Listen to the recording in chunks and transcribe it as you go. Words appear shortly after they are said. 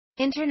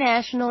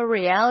International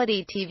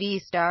reality TV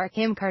star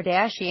Kim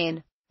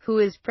Kardashian, who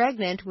is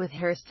pregnant with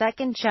her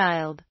second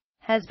child,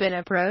 has been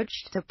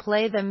approached to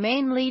play the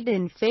main lead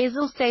in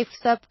Faisal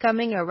Saif's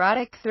upcoming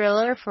erotic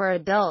thriller for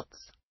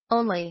adults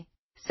only,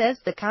 says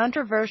the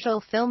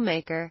controversial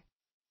filmmaker.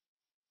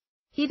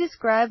 He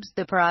describes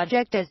the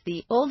project as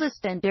the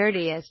oldest and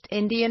dirtiest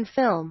Indian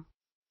film.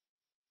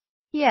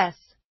 Yes,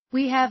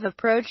 we have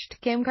approached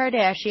Kim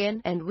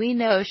Kardashian, and we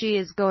know she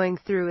is going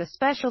through a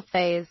special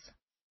phase.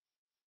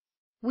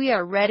 We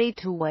are ready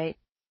to wait.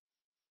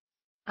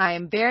 I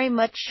am very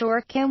much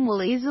sure Kim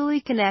will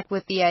easily connect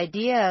with the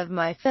idea of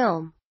my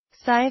film,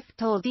 Saif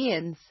told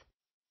Ians.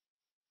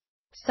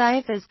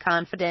 Saif is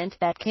confident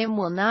that Kim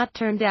will not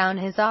turn down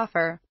his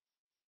offer.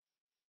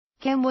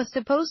 Kim was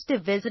supposed to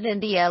visit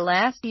India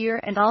last year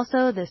and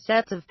also the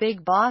sets of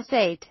Big Boss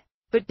 8,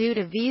 but due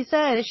to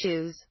visa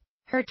issues,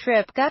 her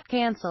trip got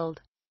cancelled.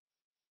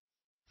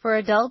 For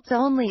Adults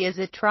Only is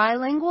a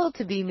trilingual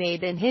to be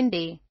made in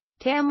Hindi,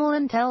 Tamil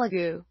and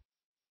Telugu.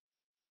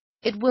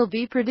 It will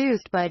be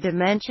produced by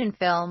Dimension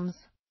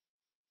Films.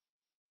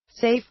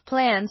 Saif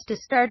plans to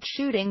start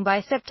shooting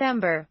by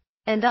September,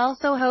 and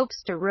also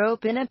hopes to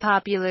rope in a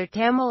popular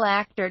Tamil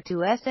actor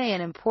to essay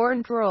an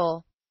important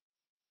role.